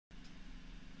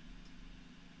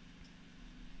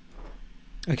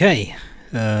Okay,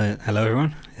 hello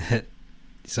everyone.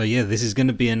 So yeah, this is going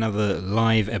to be another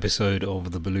live episode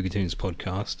of the Beluga Tunes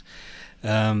podcast.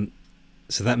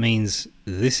 So that means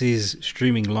this is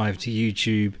streaming live to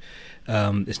YouTube.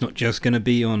 It's not just going to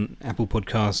be on Apple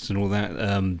Podcasts and all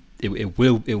that. It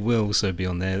will also be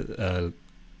on there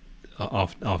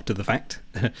after the fact.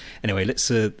 Anyway, let's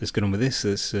get on with this.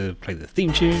 Let's play the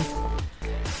theme tune.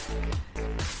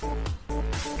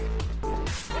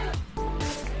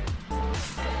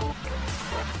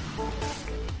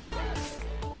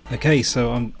 Okay,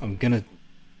 so I'm gonna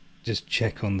just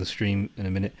check on the stream in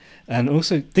a minute, and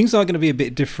also things are going to be a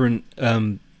bit different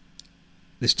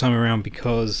this time around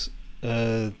because,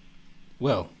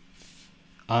 well,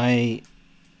 I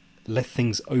left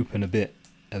things open a bit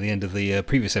at the end of the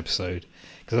previous episode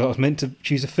because I was meant to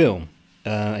choose a film,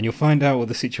 and you'll find out what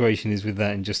the situation is with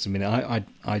that in just a minute.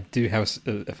 I do have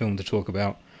a film to talk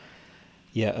about.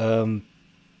 Yeah. No,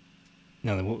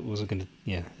 then what was I going to?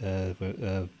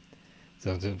 Yeah.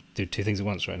 So I'll do two things at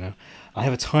once right now. I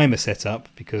have a timer set up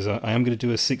because I am going to do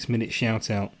a 6-minute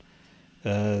shout out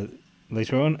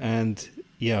later on, and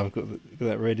yeah, I've got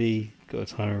that ready. Got a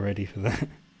timer ready for that,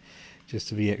 just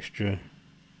to be extra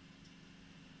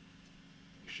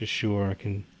sure I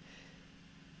can.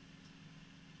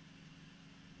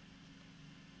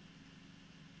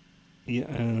 Yeah,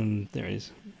 there it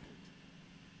is.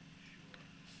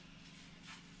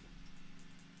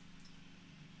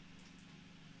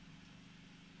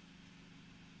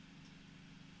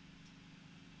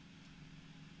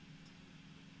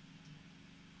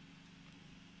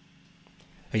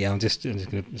 Oh, yeah, I'm just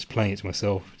playing it to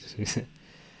myself. This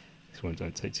one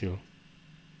don't take too long.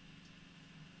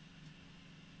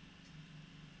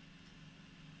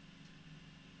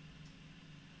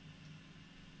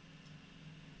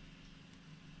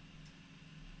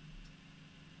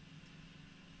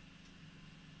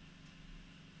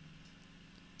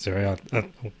 Sorry, I'll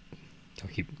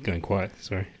keep going quiet.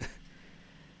 Sorry.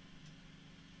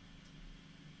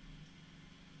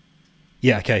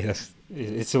 Yeah, okay,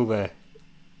 it's all there.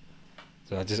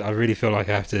 So I really feel like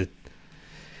I have to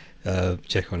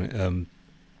check on it.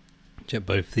 Check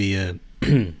both the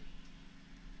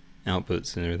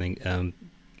outputs and everything.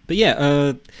 But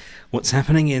yeah, what's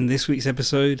happening in this week's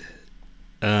episode?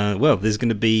 Well, there's going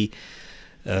to be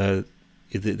there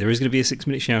is going to be a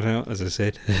 6-minute shout out, as I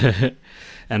said.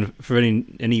 And for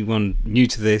anyone new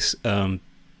to this, a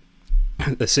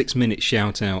 6-minute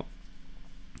shout out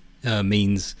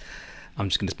means I'm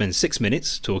just going to spend 6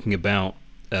 minutes talking about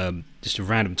just a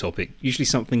random topic, usually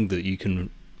something that you can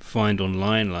find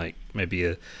online, like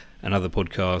maybe another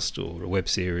podcast or a web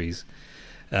series.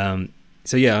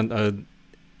 So yeah,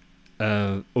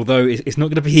 although it's not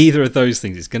going to be either of those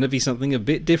things, it's going to be something a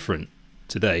bit different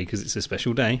today because it's a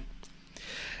special day.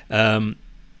 Yeah,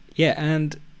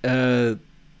 and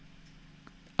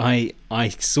I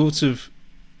sort of,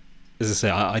 as I say,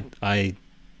 I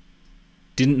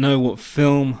didn't know what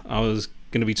film I was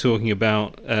going to be talking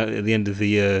about at the end of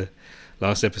the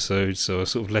last episode, so I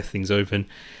sort of left things open,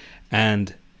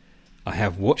 and I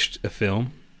have watched a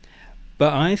film,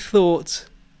 but I thought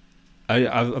I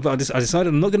decided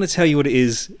I'm not going to tell you what it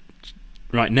is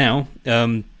right now.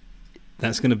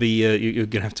 That's going to be you're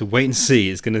going to have to wait and see.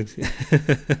 It's going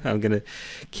to I'm going to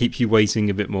keep you waiting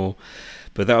a bit more,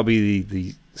 but that'll be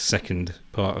the second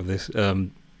part of this.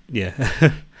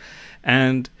 Yeah,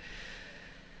 and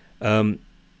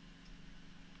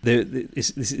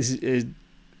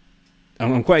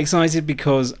I'm quite excited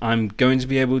because I'm going to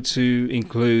be able to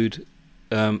include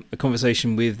a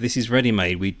conversation with This Is Ready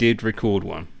Made. We did record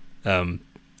one,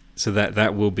 so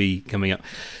that will be coming up.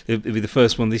 It'll be the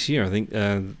first one this year, I think.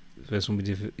 The first one we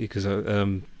did because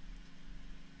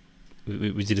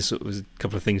we did a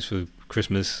couple of things for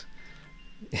Christmas,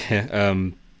 yeah,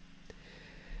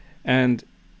 and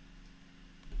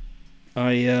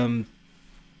I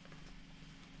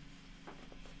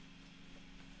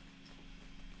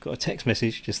got a text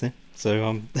message just then, so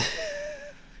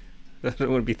I don't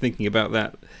want to be thinking about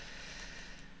that.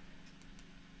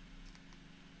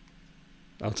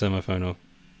 I'll turn my phone off.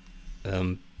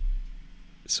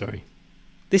 Sorry.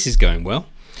 This is going well.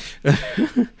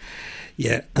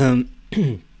 Yeah.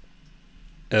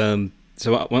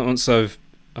 So once I've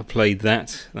played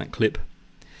that clip,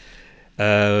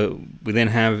 we then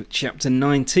have chapter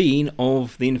 19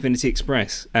 of the Infinity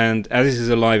Express, and as this is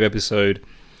a live episode,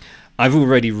 I've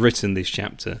already written this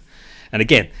chapter. And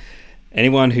again,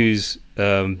 anyone who's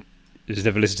never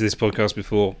listened to this podcast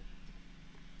before,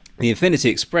 the Infinity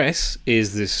Express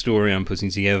is this story I'm putting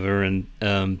together, and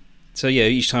so yeah,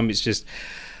 each time it's just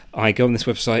I go on this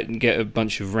website and get a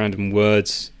bunch of random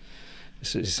words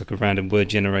it's like a random word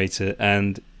generator,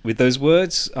 and with those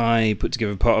words, I put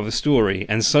together part of a story.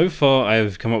 And so far,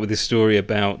 I've come up with this story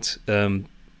about 5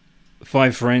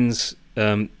 friends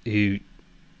who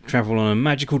travel on a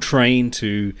magical train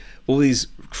to all these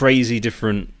crazy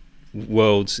different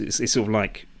worlds. It's sort of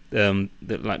like a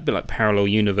bit like parallel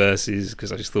universes,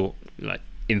 because I just thought like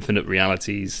infinite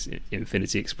realities,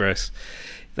 Infinity Express.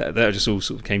 That just all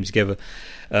sort of came together.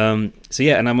 So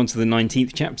yeah, and I'm on to the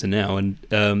 19th chapter now,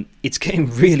 and it's getting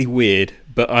really weird,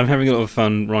 but I'm having a lot of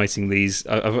fun writing these.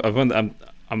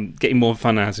 I'm getting more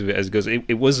fun out of it as it goes.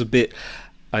 It was a bit...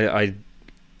 I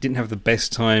didn't have the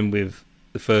best time with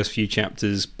the first few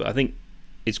chapters, but I think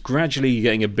it's gradually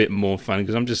getting a bit more fun,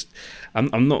 because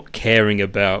I'm not caring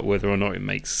about whether or not it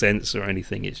makes sense or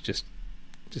anything. It's just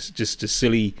a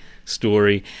silly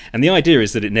story, and the idea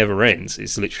is that it never ends.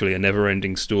 It's literally a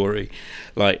never-ending story.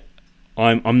 Like,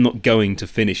 I'm not going to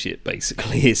finish it.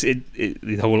 Basically,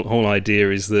 the whole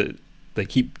idea is that they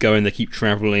keep going, they keep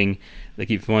traveling, they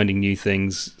keep finding new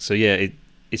things. So yeah,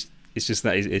 it's just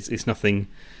that it's nothing.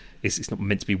 It's not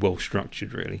meant to be well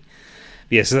structured, really.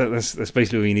 But yeah, so that's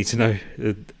basically all you need to know.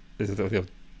 I've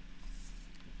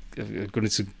gone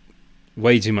into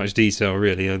way too much detail,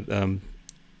 really.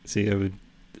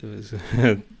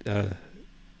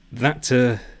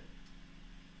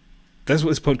 That's what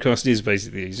this podcast is,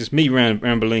 basically. It's just me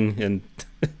rambling, and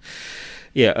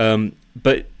yeah.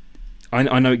 But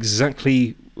I know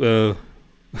exactly where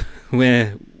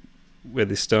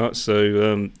this starts.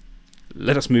 So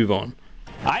let us move on.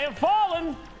 I have fallen,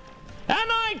 and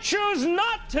I choose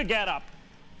not to get up.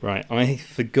 Right, I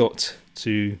forgot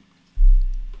to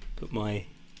put my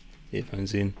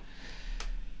earphones in.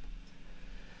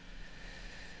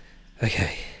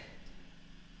 Okay.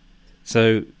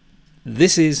 So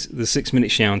this is the 6-minute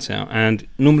shout out, and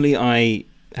normally I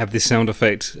have this sound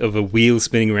effect of a wheel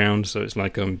spinning around, so it's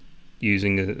like I'm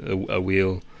using a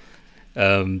wheel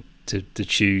to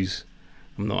choose.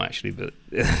 I'm not actually, but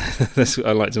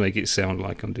I like to make it sound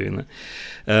like I'm doing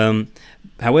that.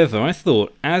 However, I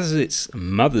thought, as it's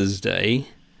Mother's Day,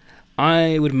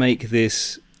 I would make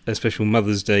this a special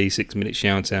Mother's Day 6-minute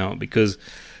shout out, because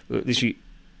literally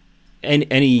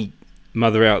any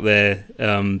mother out there,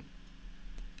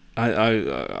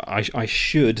 I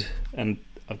should, and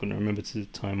I've got to remember to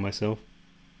time myself.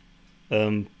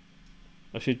 I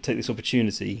should take this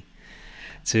opportunity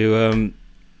to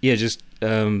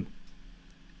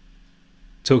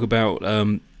talk about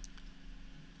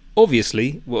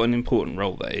obviously what an important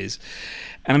role that is.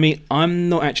 And I mean, I'm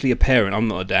not actually a parent, I'm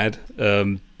not a dad,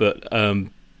 but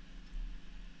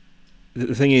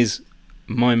the thing is,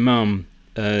 my mum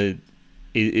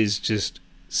is just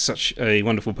such a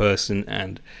wonderful person,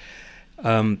 and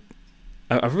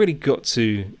I've really got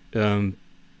to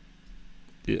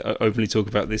openly talk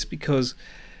about this, because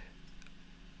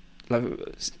like,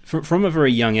 from a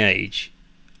very young age,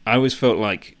 I always felt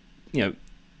like, you know,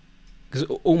 because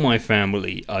all my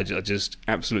family are just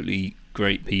absolutely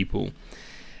great people,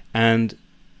 and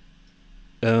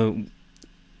when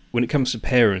it comes to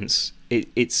parents,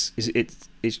 it's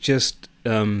just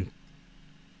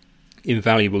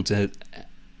invaluable to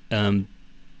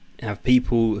have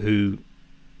people who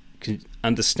can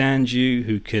understand you,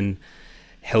 who can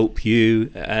help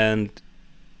you, and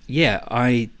yeah,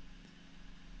 I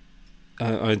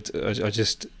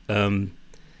just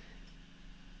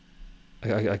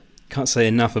I can't say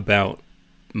enough about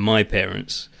my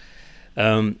parents,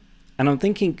 and I'm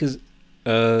thinking, because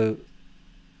I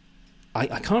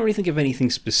can't really think of anything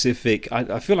specific.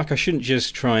 I feel like I shouldn't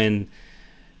just try and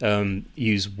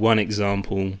use one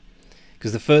example,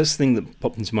 because the first thing that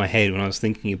popped into my head when I was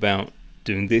thinking about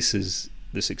doing this as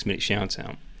the 6-minute shout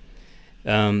out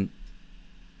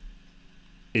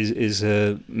is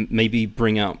maybe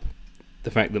bring up the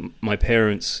fact that my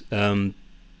parents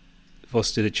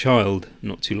fostered a child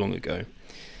not too long ago,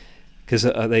 because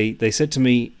they said to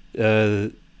me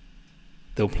they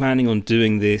were planning on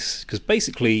doing this because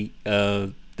basically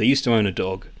they used to own a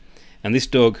dog, and this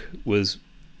dog was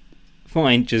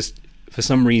fine, just for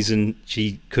some reason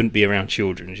she couldn't be around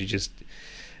children. She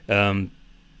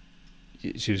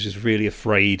was just really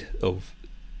afraid of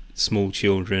small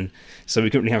children, so we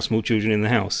couldn't really have small children in the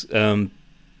house.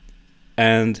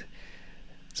 And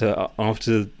so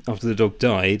after the dog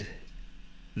died,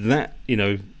 that, you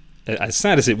know, as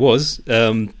sad as it was,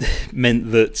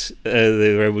 meant that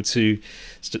they were able to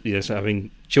start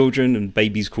having children and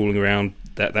babies crawling around.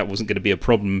 That wasn't going to be a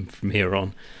problem from here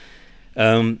on.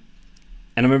 And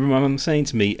I remember my mum saying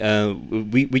to me,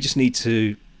 we just need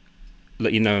to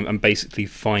let you know and basically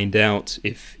find out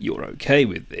if you're okay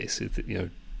with this. If, you know,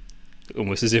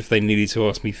 almost as if they needed to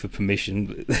ask me for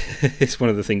permission. It's one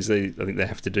of the things I think they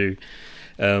have to do.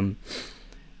 And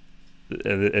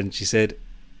she said,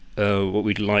 what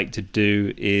we'd like to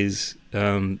do is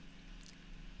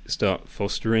start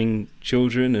fostering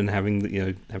children and having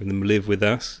them live with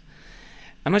us.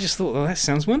 And I just thought, that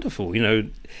sounds wonderful,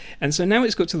 And so now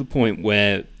it's got to the point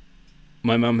where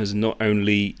my mum has not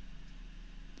only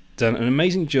done an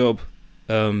amazing job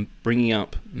bringing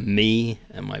up me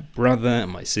and my brother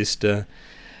and my sister,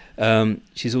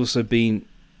 she's also been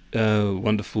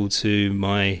wonderful to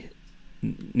my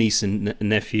niece and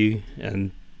nephew,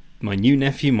 and my new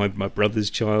nephew, my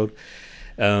brother's child,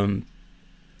 and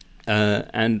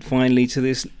finally to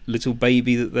this little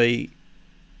baby that they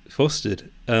fostered.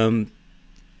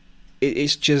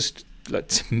 It's just, like,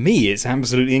 to me, it's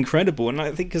absolutely incredible. And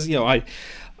I think because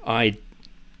I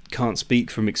can't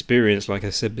speak from experience, like I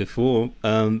said before,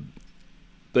 but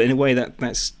in a way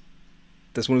that's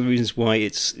one of the reasons why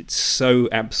it's so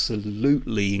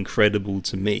absolutely incredible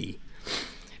to me,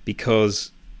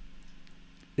 because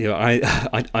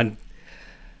I don't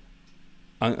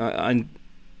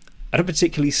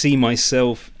particularly see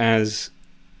myself as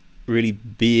really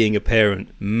being a parent.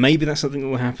 Maybe that's something that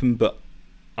will happen, but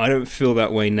I don't feel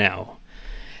that way now.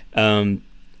 I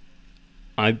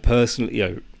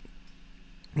personally,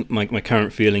 my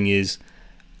current feeling is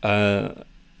I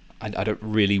don't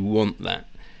really want that.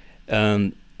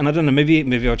 And I don't know,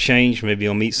 maybe I'll change, maybe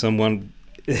I'll meet someone.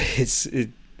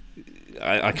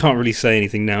 I can't really say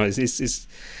anything now. I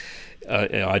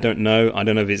don't know. I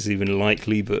don't know if it's even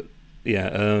likely, but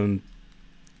yeah.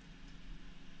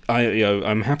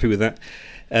 I'm happy with that.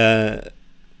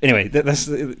 Anyway, that's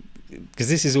because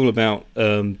this is all about.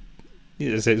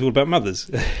 It's all about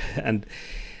mothers, and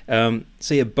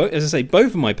so yeah. As I say, both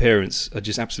of my parents are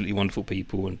just absolutely wonderful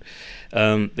people, and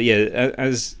but yeah,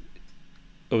 as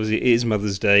obviously it is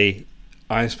Mother's Day,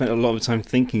 I spent a lot of time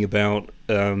thinking about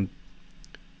the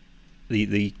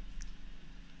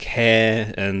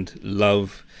care and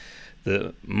love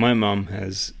that my mum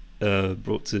has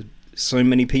brought to so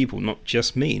many people, not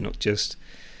just me, not just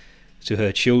to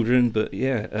her children, but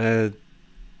yeah,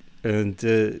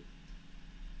 and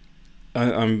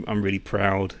I'm really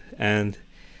proud. And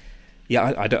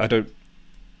yeah, I don't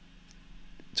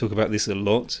talk about this a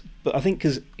lot, but I think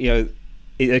because it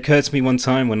occurred to me one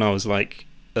time when I was like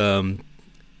sort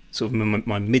of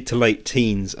my mid to late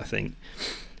teens, I think.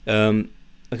 I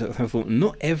thought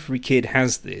not every kid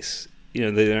has this. They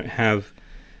don't have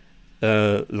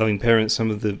loving parents.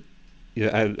 Some of the,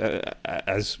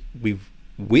 as we've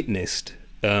witnessed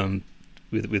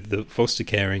with the foster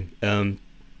caring,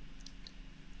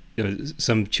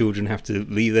 some children have to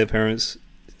leave their parents.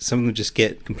 Some of them just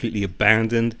get completely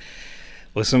abandoned,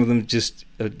 or some of them just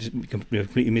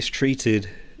completely mistreated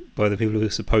by the people who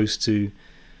are supposed to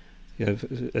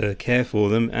care for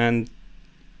them. And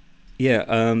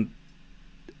yeah,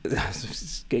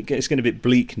 it's getting a bit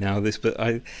bleak now, but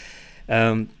I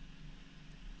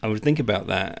would think about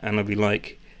that, and I'd be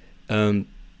like,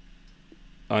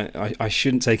 I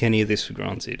shouldn't take any of this for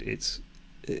granted. It's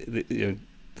the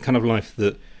kind of life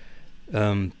that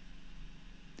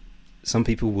some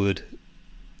people would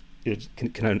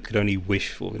could only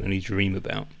wish for, can only dream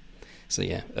about. So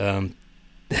yeah,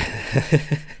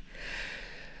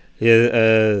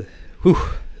 yeah. Whew.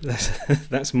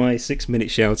 That's my 6-minute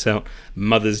shout out,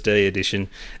 Mother's Day edition.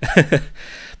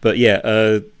 But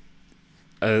yeah,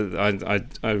 I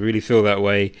really feel that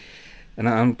way, and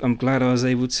I'm glad I was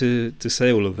able to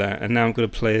say all of that. And now I'm going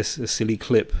to play a silly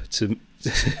clip to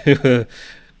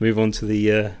move on to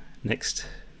the next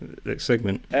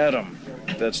segment. Adam,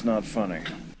 that's not funny.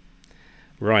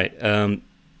 Right. So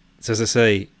as I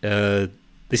say,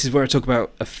 this is where I talk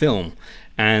about a film,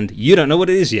 and you don't know what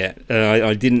it is yet.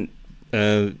 I didn't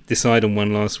decide on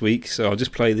one last week, so I'll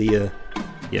just play the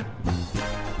yeah.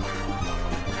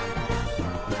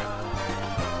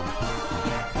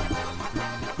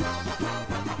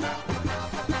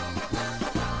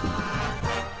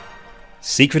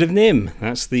 Secret of NIMH.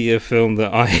 That's the film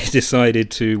that I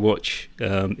decided to watch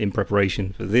in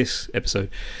preparation for this episode.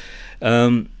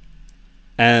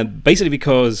 Basically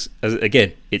because,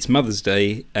 again, it's Mother's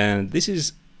Day, and this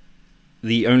is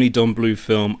the only Don Bluth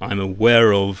film I'm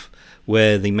aware of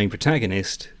where the main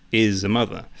protagonist is a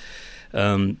mother.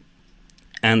 And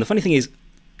the funny thing is,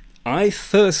 I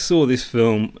first saw this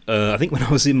film, I think when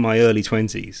I was in my early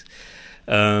 20s.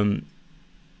 And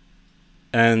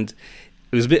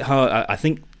it was a bit hard. I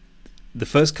think the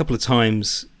first couple of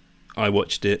times I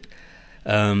watched it,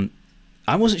 I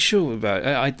wasn't sure about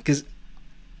it. Because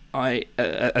I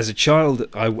as a child,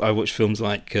 I watched films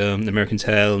like American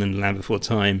Tail and Land Before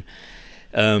Time.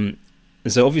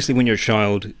 And so obviously when you're a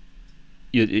child,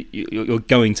 you're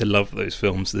going to love those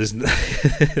films. There's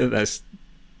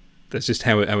that's just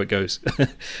how it goes.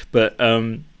 But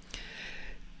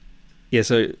yeah,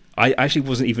 so I actually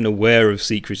wasn't even aware of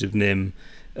Secret of NIMH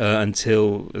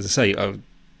until, as I say,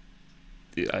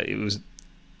 it was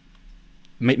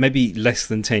maybe less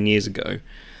than 10 years ago,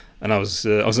 and I was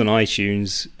on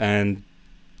iTunes, and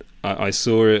I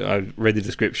saw it. I read the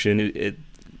description. A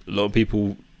lot of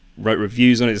people wrote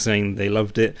reviews on it saying they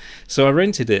loved it, so I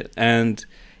rented it. And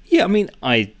yeah, I mean,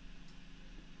 I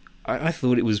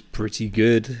thought it was pretty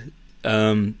good,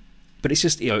 but it's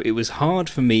just, it was hard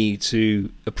for me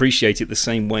to appreciate it the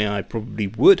same way I probably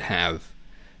would have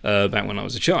back when I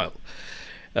was a child.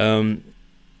 And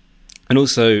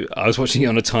also, I was watching it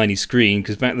on a tiny screen,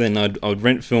 because back then I'd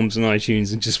rent films on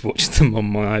iTunes and just watch them on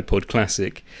my iPod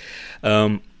Classic,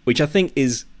 which I think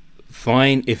is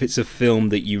fine if it's a film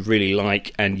that you really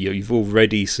like and you've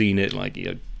already seen it. Like,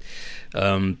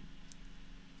 cause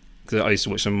I used to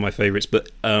watch some of my favourites, but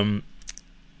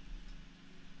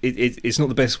it's not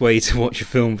the best way to watch a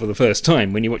film for the first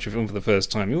time. When you watch a film for the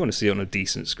first time, you want to see it on a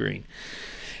decent screen.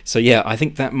 So yeah, I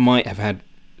think that might have had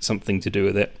something to do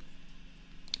with it.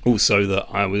 Also, that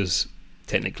I was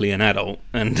technically an adult,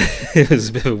 and it was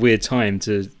a bit of a weird time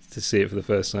to see it for the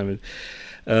first time.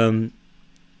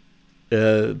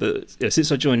 But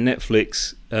since I joined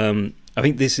Netflix, I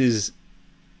think this is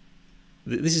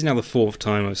now the fourth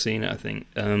time I've seen it, I think.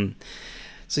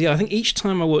 So yeah, I think each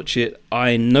time I watch it,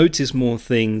 I notice more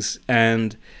things,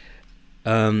 and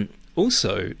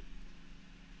also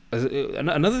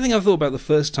another thing I thought about the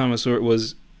first time I saw it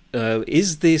was,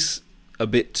 is this a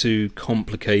bit too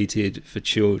complicated for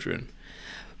children?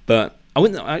 But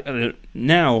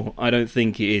now I don't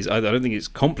think it is. I don't think it's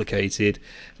complicated.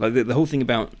 Like the whole thing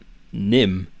about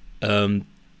NIMH, I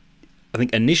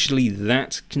think initially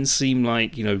that can seem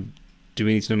like, do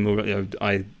we need to know more?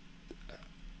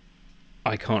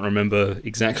 I can't remember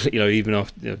exactly, even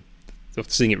after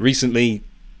seeing it recently,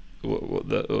 what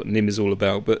NIMH is all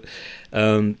about. But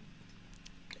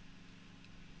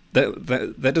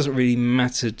that doesn't really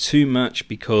matter too much,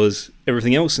 because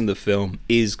everything else in the film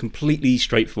is completely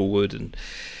straightforward, and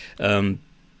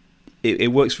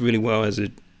it works really well as a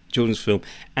children's film,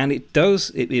 and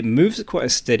it moves at quite a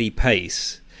steady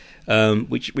pace,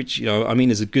 which I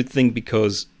mean is a good thing,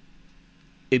 because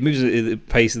it moves at a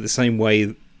pace in the same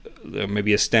way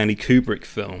maybe a Stanley Kubrick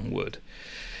film would.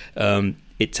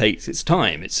 It takes its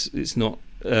time. It's not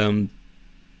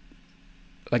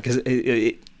like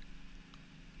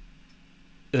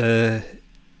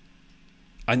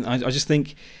I just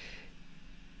think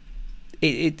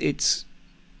it's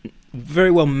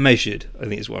very well measured, I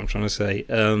think is what I'm trying to say.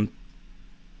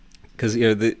 Because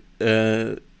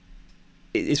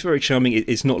it's very charming.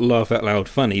 It's not laugh out loud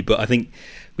funny, but I think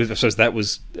I suppose that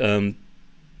was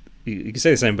you can say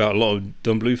the same about a lot of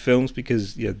Don Bluth films,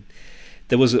 because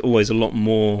there was always a lot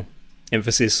more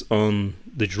emphasis on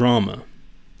the drama.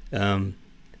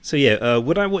 So yeah,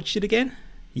 would I watch it again?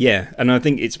 Yeah, and I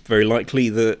think it's very likely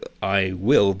that I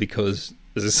will, because,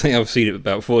 as I say, I've seen it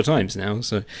about 4 times now.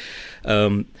 So,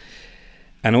 and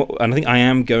I think I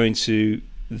am going to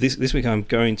this week. I'm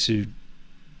going to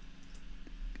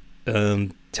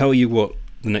tell you what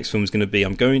the next film is going to be.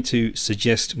 I'm going to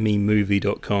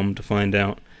suggestmemovie.com to find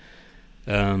out.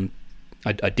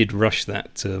 I did rush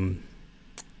that a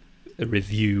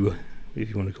review, if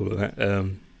you want to call it that.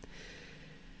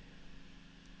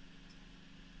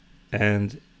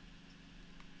 And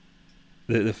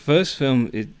the first film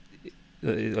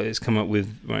it's come up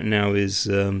with right now is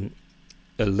A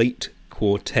Late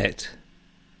Quartet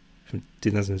from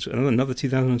 2012, another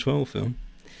 2012 film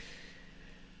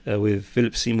with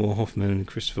Philip Seymour Hoffman and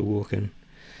Christopher Walken.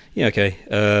 Yeah, okay,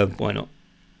 why not?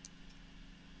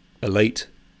 A Late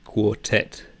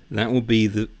Quartet. That'll be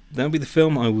the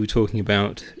film I will be talking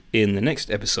about in the next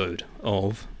episode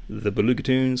of the Beluga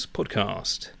Tunes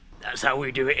podcast. That's how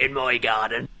we do it in my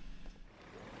garden.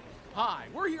 Hi,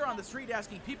 we're here on the street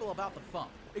asking people about the Fump.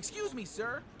 Excuse me,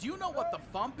 sir, do you know what the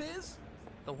Fump is?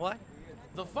 The what?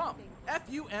 The Fump.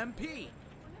 F-U-M-P.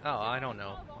 Oh, I don't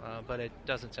know, but it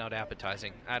doesn't sound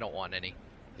appetizing. I don't want any.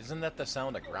 Isn't that the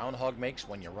sound a groundhog makes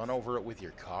when you run over it with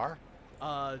your car?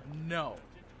 No.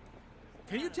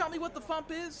 Can you tell me what the Fump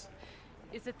is?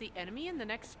 Is it the enemy in the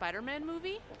next Spider-Man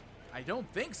movie? I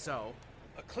don't think so.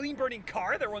 A clean-burning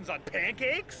car that runs on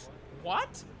pancakes?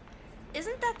 What?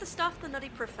 Isn't that the stuff the Nutty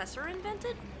Professor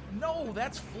invented? No,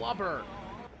 that's Flubber.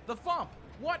 The Fump.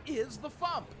 What is the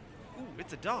Fump? Ooh,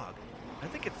 it's a dog. I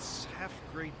think it's half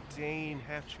Great Dane,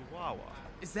 half Chihuahua.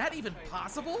 Is that even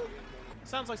possible?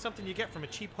 Sounds like something you get from a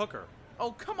cheap hooker.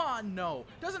 Oh, come on, no.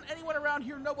 Doesn't anyone around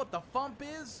here know what the Fump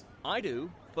is? I do,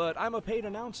 but I'm a paid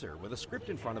announcer with a script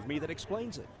in front of me that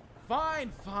explains it.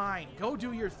 Fine, fine. Go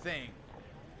do your thing.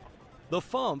 The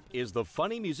Fump is the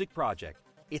Funny Music Project.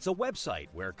 It's a website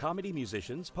where comedy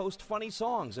musicians post funny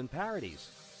songs and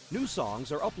parodies. New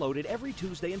songs are uploaded every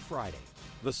Tuesday and Friday.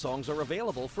 The songs are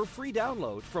available for free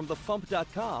download from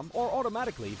thefump.com or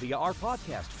automatically via our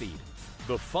podcast feed.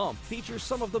 The Fump features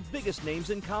some of the biggest names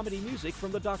in comedy music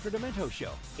from the Dr. Demento Show,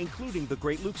 including the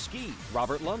great Luke Ski,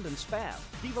 Robert London Spav,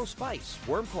 Devo Spice,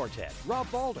 Worm Quartet, Rob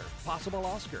Balder, Possible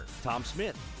Oscar, Tom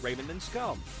Smith, Raymond and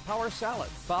Scum, Power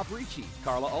Salad, Bob Ricci,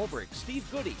 Carla Ulbrich, Steve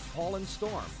Goody, Paul and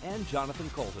Storm, and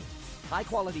Jonathan Colton.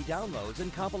 High-quality downloads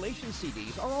and compilation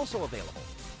CDs are also available.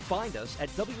 Find us at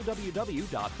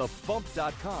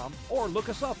www.thefump.com or look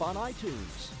us up on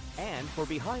iTunes. And for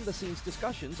behind-the-scenes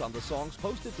discussions on the songs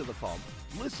posted to the Fump,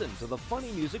 listen to the Funny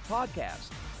Music Podcast.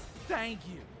 Thank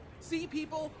you. See,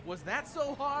 people? Was that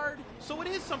so hard? So it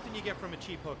is something you get from a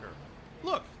cheap hooker.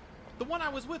 Look, the one I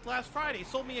was with last Friday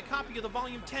sold me a copy of the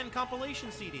Volume 10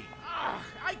 compilation CD. Ugh,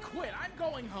 I quit. I'm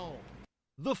going home.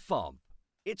 The Fump.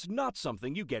 It's not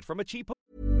something you get from a cheap hooker.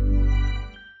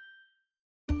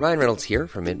 Ryan Reynolds here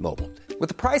from Mint Mobile. With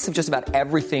the price of just about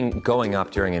everything going up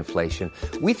during inflation,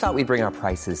 we thought we'd bring our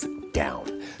prices down.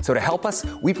 So to help us,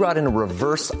 we brought in a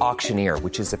reverse auctioneer,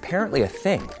 which is apparently a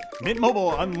thing. Mint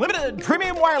Mobile Unlimited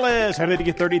Premium Wireless. How to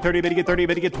get 30, 30, bit to get 30,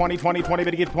 bit to get 20, 20, 20,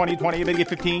 bit to get 20, 20, bit to get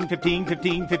 15, 15,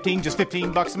 15, 15, just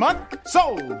 $15 a month?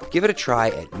 Sold! Give it a try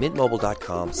at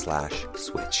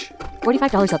mintmobile.com/switch.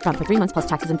 $45 up front for 3 months plus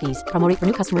taxes and fees. Promo rate for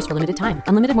new customers for limited time.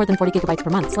 Unlimited more than 40 gigabytes per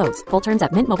month. Slows full terms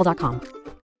at mintmobile.com.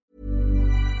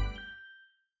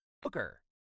 Hooker.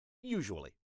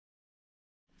 Usually.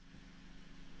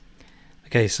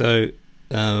 Okay, so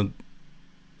I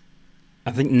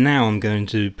think now I'm going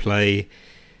to play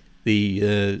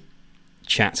the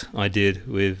chat I did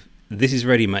with This Is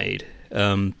Ready Made.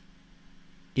 This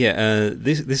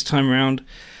time around,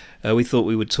 we thought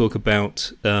we would talk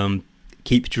about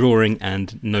Keep Drawing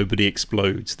and Nobody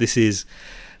Explodes. This is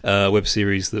a web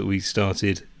series that we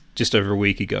started just over a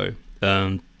week ago.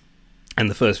 And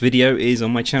the first video is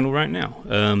on my channel right now.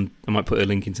 I might put a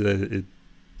link into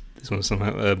this one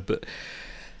somehow. But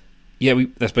yeah,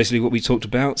 that's basically what we talked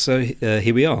about. So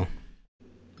here we are.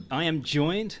 I am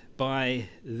joined by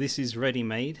This Is Ready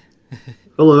Made.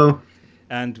 Hello.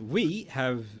 And we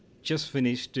have just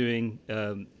finished doing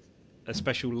a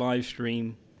special live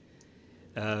stream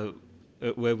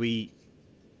where we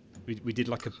did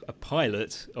like a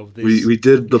pilot of this. We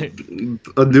did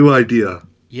a new idea.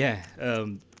 Yeah.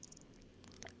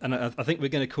 And I think we're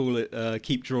going to call it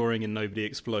Keep Drawing and Nobody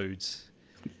Explodes.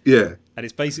 Yeah. And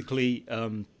it's basically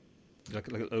like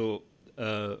a little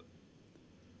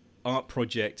art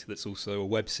project that's also a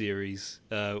web series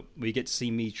where you get to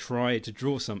see me try to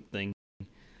draw something.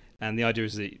 And the idea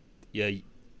is that you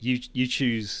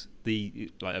choose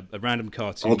a random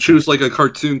cartoon. I'll choose like a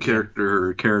cartoon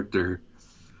character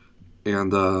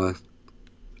and I'm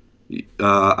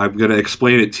going to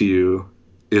explain it to you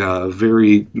in a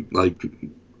very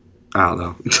I don't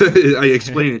know. I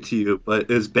explain it to you,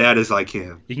 but as bad as I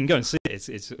can. You can go and see it.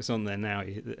 It's on there now.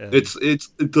 It's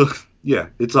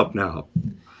up now.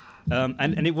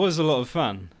 And it was a lot of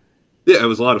fun. Yeah, it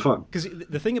was a lot of fun. Because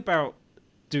the thing about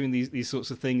doing these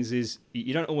sorts of things is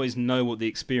you don't always know what the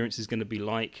experience is going to be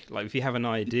like. Like if you have an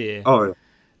idea. Oh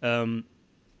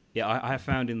yeah. I have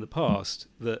found in the past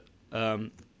that I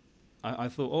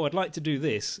thought, I'd like to do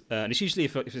this, and it's usually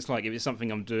if it's something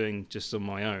I'm doing just on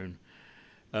my own.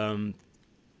 I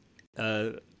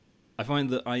find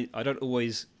that I don't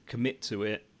always commit to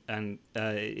it, and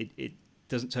it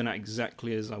doesn't turn out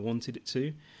exactly as I wanted it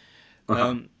to.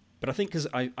 But I think because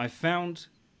I found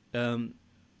when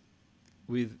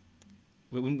we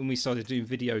started doing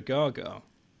Video Gaga,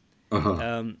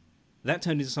 that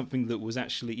turned into something that was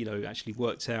actually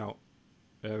worked out.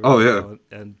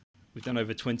 And we've done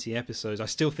over 20 episodes. I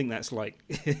still think that's to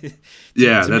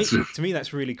me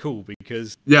that's really cool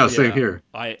because same here.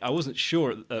 I wasn't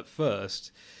sure at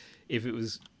first if it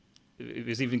was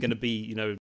even going to be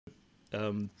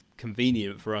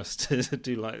convenient for us to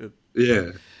do that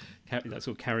sort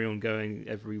of carry on going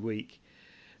every week.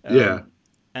 This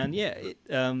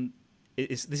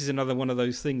is another one of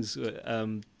those things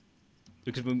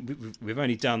because we've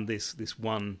only done this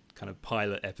one kind of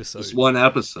pilot episode. This one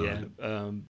episode.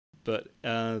 Yeah. But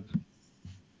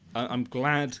I'm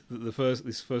glad that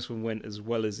this first one went as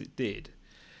well as it did.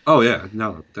 Oh yeah,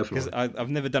 no, definitely. Because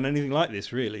I've never done anything like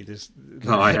this really.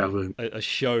 I haven't. A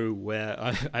show where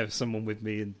I have someone with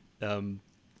me and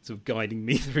sort of guiding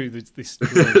me through this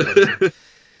drawing process.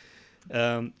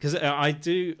 Because I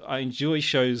enjoy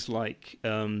shows like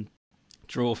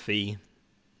Drawfee,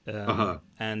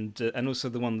 and also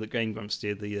the one that Game Grumps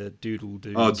did, the Doodle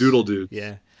Dudes. Oh, Doodle Dudes.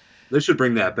 Yeah, they should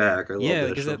bring that back. I love yeah,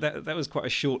 that because show. that was quite a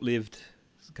short-lived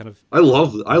kind of. I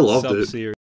loved it.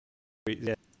 Series.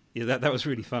 Yeah, that was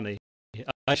really funny.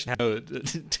 I should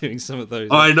have doing some of those.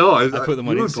 Oh, I know. I put them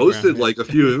on you Instagram. Posted like a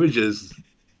few images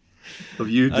of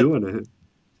you doing it.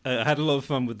 I had a lot of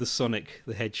fun with the Sonic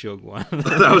the Hedgehog one.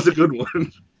 That was a good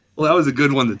one. Well, that was a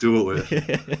good one to do it with.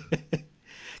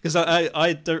 Because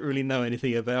I don't really know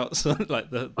anything about like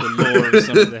the lore of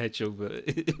Sonic the Hedgehog, but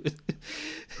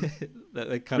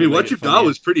that kind of. What you got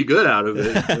was pretty good out of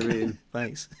it. I mean,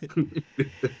 thanks.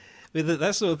 But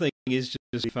that sort of thing is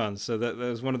just fun. So that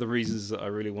was one of the reasons that I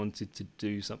really wanted to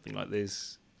do something like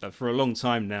this. For a long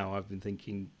time now, I've been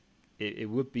thinking it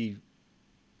would be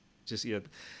just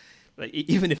like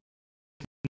even if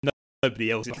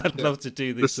nobody else, I'd love to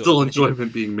do this. There's still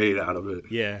enjoyment being made out of it.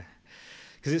 Yeah,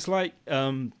 because it's like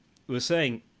we were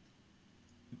saying.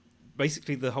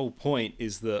 Basically, the whole point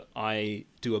is that I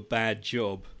do a bad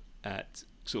job at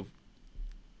sort of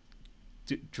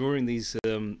drawing these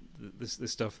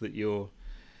this stuff that you're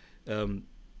telling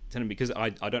me, because I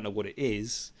don't know what it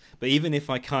is. But even if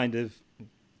I kind of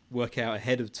work out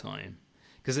ahead of time,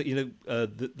 because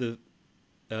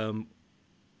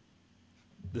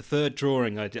the third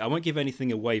drawing I did, I won't give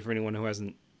anything away for anyone who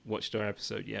hasn't watched our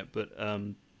episode yet, but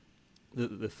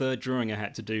the third drawing I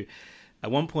had to do, at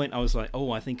one point I was like,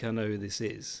 oh, I think I know who this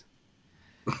is,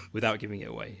 without giving it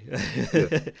away.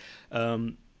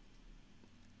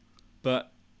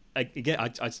 But again, I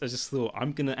just thought,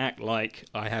 I'm going to act like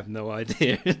I have no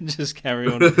idea and just carry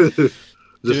on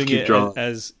doing it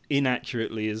as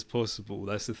inaccurately as possible.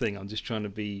 That's the thing. I'm just trying to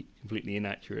be completely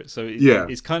inaccurate. So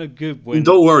it's kind of good when...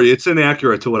 Don't worry, it's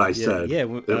inaccurate to what I said. Yeah, it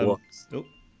was.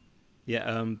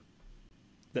 Yeah,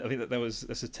 I think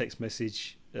that's a text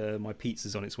message. My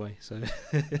pizza's on its way. So.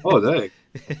 Oh, dang.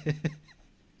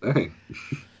 Dang.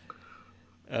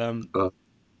 But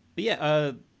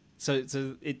yeah, so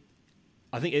it.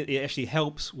 I think it actually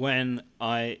helps when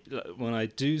I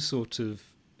do sort of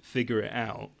figure it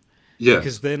out. Yeah.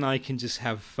 Because then I can just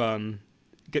have fun,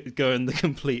 go in the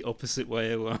complete opposite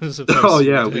way of what I was supposed to. Oh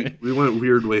yeah, we went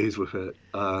weird ways with it.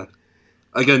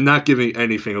 Again, not giving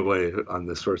anything away on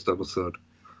this first episode.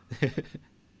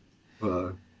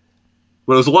 But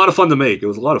it was a lot of fun to make. It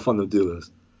was a lot of fun to do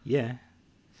this. Yeah.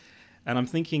 And I'm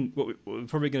thinking what we're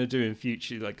probably going to do in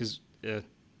future, like, because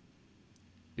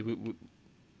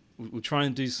we'll try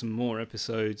and do some more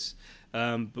episodes,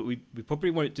 but we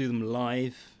probably won't do them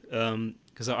live,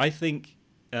 because I think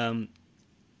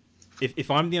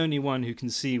if I'm the only one who can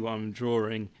see what I'm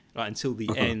drawing, like, until the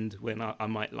end, when I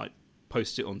might like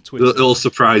post it on Twitter, it'll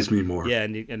surprise me more. Yeah,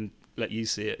 and let you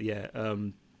see it. Yeah,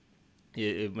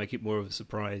 it'll make it more of a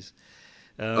surprise.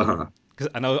 Cause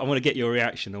I want to get your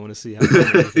reaction. I want to see how.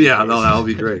 Yeah, no, that'll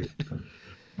be great.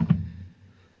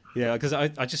 Yeah, because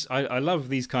I love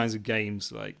these kinds of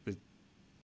games, like that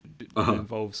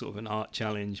involve sort of an art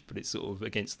challenge, but it's sort of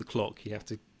against the clock. You have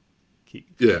to keep.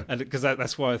 Yeah. And because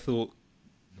that's why I thought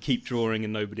keep drawing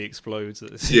and nobody explodes.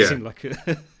 It seemed like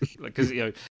because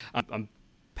I'm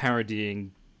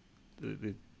parodying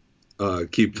the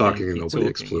keep talking and nobody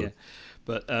explodes. Yeah.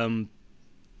 But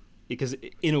because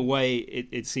in a way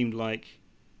it seemed like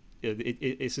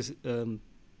it's just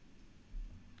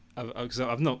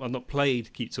I've not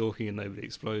played Keep Talking and Nobody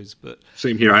Explodes, but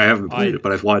same here. I haven't played it,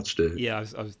 but I've watched it. Yeah,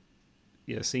 I've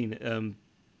seen it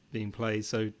being played.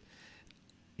 So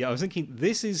yeah, I was thinking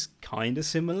this is kind of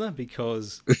similar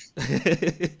because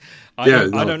I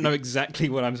don't know exactly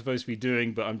what I'm supposed to be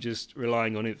doing, but I'm just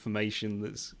relying on information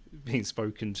that's being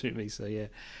spoken to me. So yeah,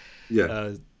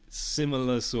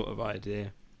 similar sort of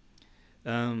idea.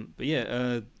 But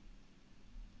yeah,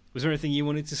 was there anything you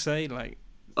wanted to say? Like,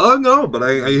 oh no, but I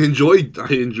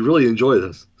really enjoy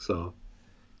this. So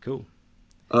cool.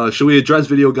 Should we address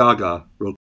Video Gaga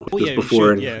real quick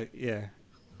before?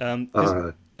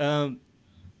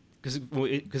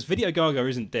 Because Video Gaga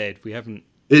isn't dead. We haven't.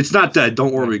 It's not dead.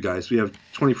 Don't worry, guys. We have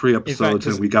 23 episodes,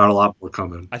 and we got a lot more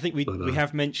coming. I think we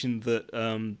have mentioned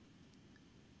that.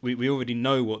 We already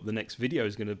know what the next video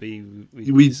is going to be. And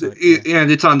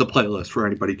it's on the playlist for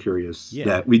anybody curious.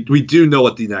 Yeah, we do know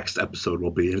what the next episode will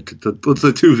be. It's a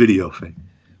 2-video thing.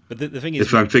 But the thing is,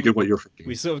 if I'm thinking what you're thinking,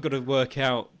 we sort of got to work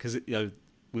out, because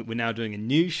we're now doing a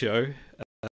new show.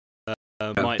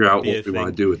 Figure out what we want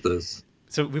to do with this.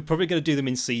 So we're probably going to do them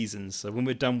in seasons. So when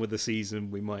we're done with the season,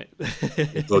 we might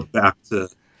go back to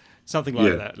something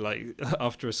like that. Like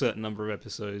after a certain number of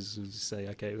episodes, we'll just say,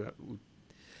 okay,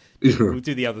 we'll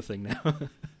do the other thing now.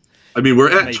 I mean,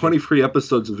 we're at Maybe. 23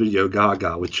 episodes of Video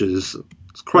Gaga, which is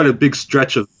quite a big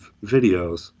stretch of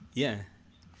videos. Yeah.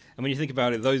 And when you think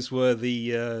about it, those were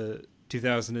the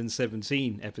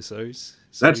 2017 episodes.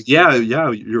 So That's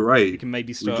you're right. we can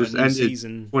maybe We start just a new ended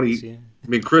season. 20. this year. I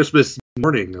mean, Christmas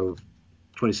morning of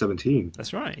 2017.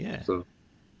 That's right. Yeah. So it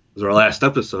was our last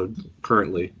episode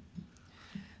currently.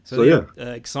 So yeah,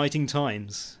 exciting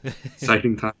times.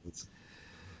 exciting times.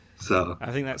 So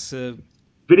I think that's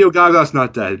Video Gaga's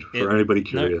not dead for anybody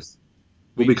curious.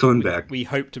 We'll be coming back. We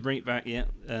hope to bring it back. Yeah.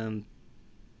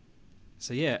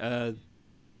 So yeah,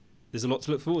 there's a lot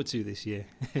to look forward to this year.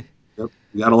 Yep,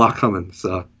 we got a lot coming.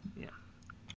 So yeah.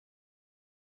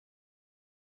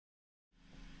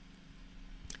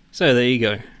 So there you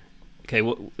go. Okay,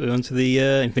 we're on to the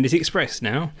Infinity Express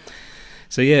now.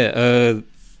 So yeah,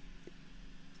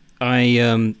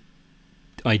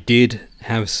 I did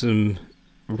have some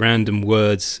random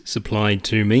words supplied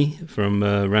to me from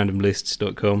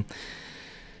randomlists.com,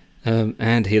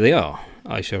 and here they are.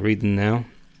 I shall read them now.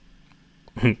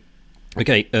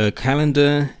 Okay,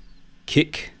 calendar,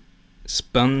 kick,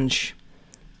 sponge,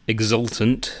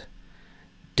 exultant,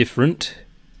 different,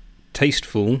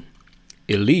 tasteful,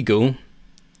 illegal,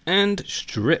 and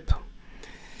strip.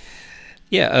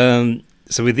 Yeah,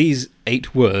 so with these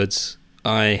 8 words,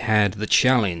 I had the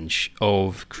challenge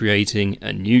of creating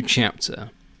a new chapter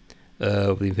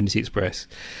of the Infinity Express.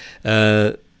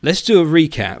 Let's do a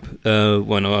recap.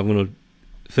 Well, no, I want to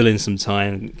fill in some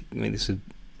time. I mean, I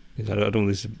don't want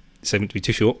this segment to be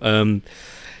too short.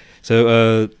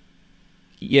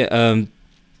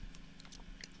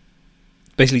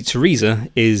 Basically, Teresa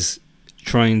is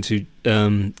trying to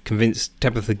convince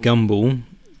Tabitha Gumbel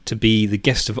to be the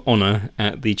guest of honour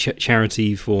at the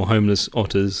charity for homeless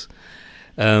otters.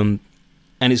 And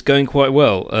it's going quite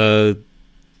well.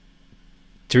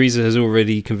 Teresa has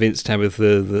already convinced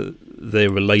Tabitha that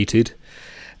they're related.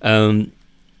 And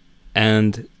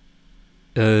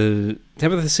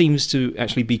Tabitha seems to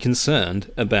actually be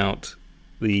concerned about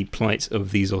the plight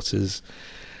of these otters.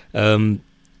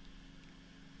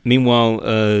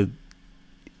 Meanwhile,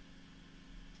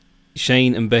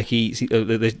 Shane and Becky,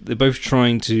 they're both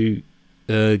trying to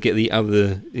get the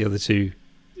other two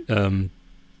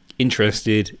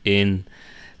interested in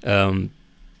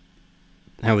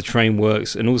how the train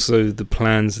works, and also the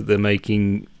plans that they're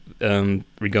making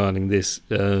regarding this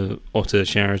otter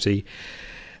charity.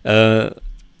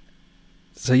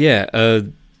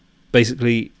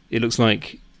 Basically, it looks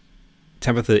like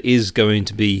Tabitha is going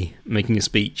to be making a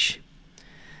speech.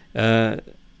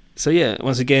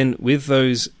 Once again, with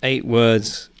those 8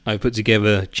 words, I put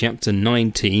together chapter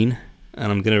 19,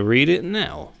 and I'm going to read it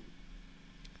now.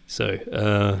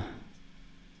 So,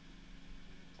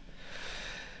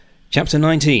 chapter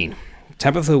 19.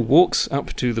 Tabitha walks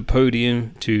up to the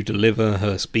podium to deliver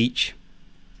her speech.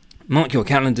 Mark your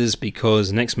calendars,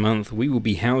 because next month we will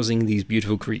be housing these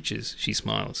beautiful creatures, she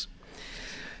smiles.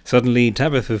 Suddenly,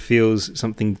 Tabitha feels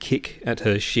something kick at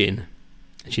her shin.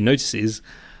 She notices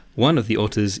one of the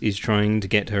otters is trying to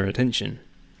get her attention.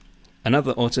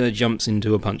 Another otter jumps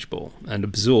into a punch bowl and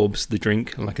absorbs the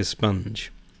drink like a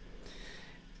sponge.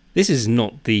 This is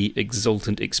not the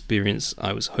exultant experience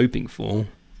I was hoping for,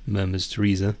 murmurs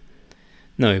Teresa.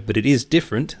 No, but it is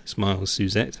different, smiles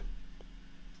Suzette.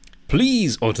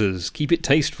 Please, otters, keep it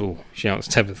tasteful, shouts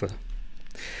Tabitha.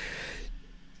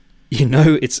 You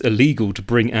know it's illegal to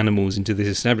bring animals into this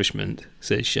establishment,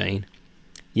 says Shane.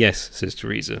 Yes, says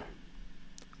Teresa.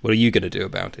 What are you going to do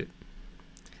about it?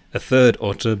 A third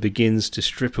otter begins to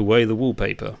strip away the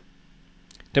wallpaper.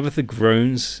 Tabitha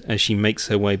groans as she makes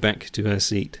her way back to her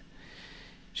seat.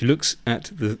 She looks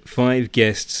at the 5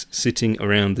 guests sitting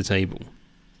around the table.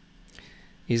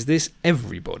 Is this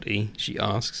everybody? She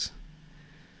asks.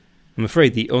 I'm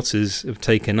afraid the otters have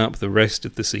taken up the rest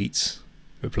of the seats,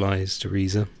 replies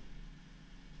Teresa.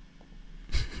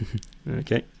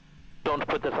 Okay. Don't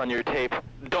put this on your tape.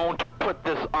 Don't put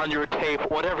this on your tape.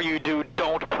 Whatever you do,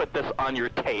 don't put this on your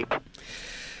tape.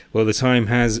 Well, the time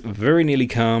has very nearly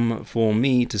come for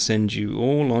me to send you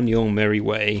all on your merry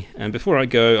way. And before I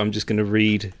go, I'm just going to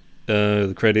read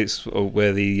the credits of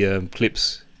where the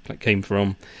clips came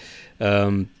from.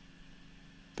 They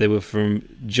were from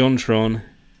Jontron,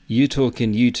 You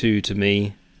Talking You Two to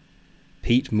Me,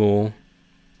 Pete Moore,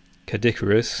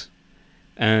 Cadicarus,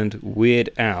 and Weird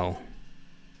Al.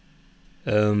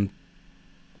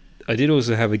 I did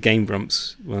also have a Game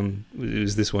Grumps one. It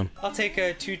was this one. I'll take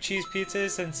 2 cheese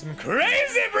pizzas and some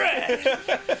crazy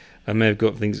bread. I may have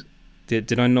got things.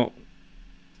 Did I not?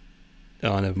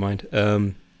 Oh, never mind.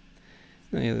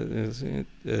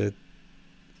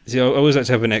 See, I always like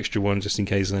to have an extra one just in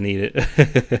case I need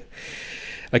it.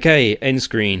 Okay, end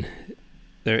screen.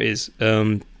 There it is.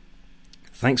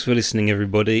 Thanks for listening,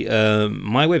 everybody.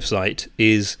 My website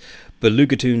is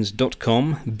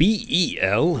belugatoons.com,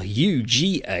 BELUGATOONS.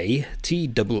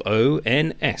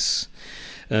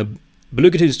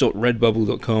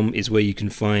 Belugatoons.redbubble.com is where you can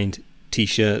find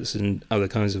t-shirts and other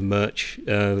kinds of merch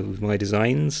with my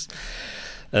designs.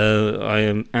 I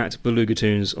am at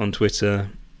Belugatoons on Twitter.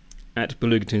 At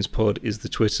BelugatoonsPod is the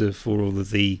Twitter for all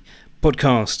of the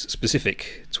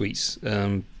podcast-specific tweets.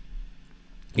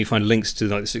 You find links to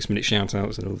like the 6-minute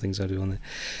shout-outs and all the things I do on there.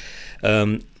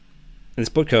 And this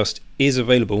podcast is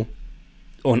available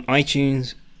on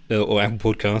iTunes or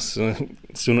Apple Podcasts.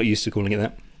 Still not used to calling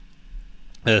it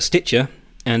that. Stitcher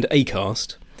and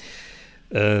Acast.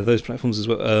 Those platforms as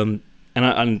well.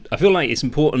 And I feel like it's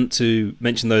important to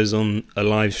mention those on a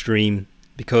live stream,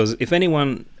 because if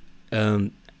anyone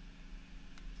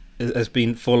has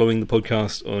been following the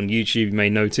podcast on YouTube, you may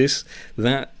notice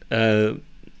that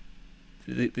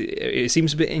it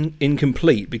seems a bit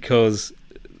incomplete, because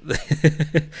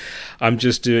I'm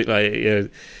just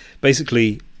doing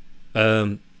basically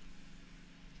I'm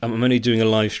only doing a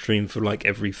live stream for like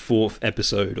every 4th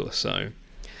episode or so.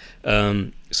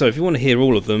 So if you want to hear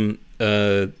all of them,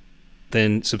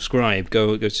 then subscribe.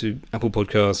 Go to Apple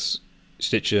Podcasts,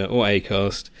 Stitcher, or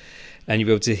Acast, and you'll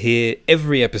be able to hear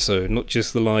every episode, not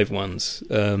just the live ones.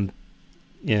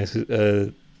 These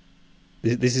are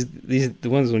the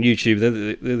ones on YouTube.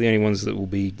 They're the only ones that will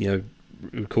be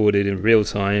recorded in real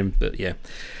time. But yeah.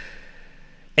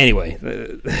 Anyway,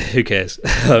 who cares?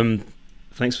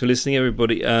 Thanks for listening,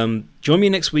 everybody. Join me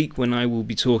next week when I will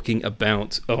be talking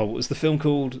about what was the film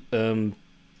called?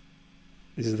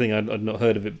 This is the thing, I'd not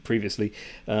heard of it previously.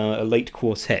 A Late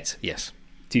Quartet, yes,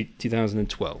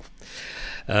 2012.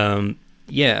 And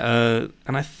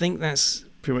I think that's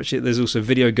pretty much it. There's also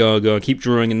Video Gaga, Keep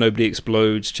Drawing and Nobody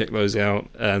Explodes. Check those out.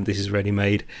 This is Ready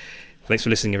Made. Thanks for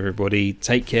listening, everybody.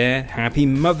 Take care. Happy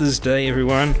Mother's Day,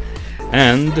 everyone.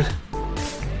 And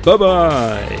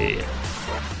bye-bye.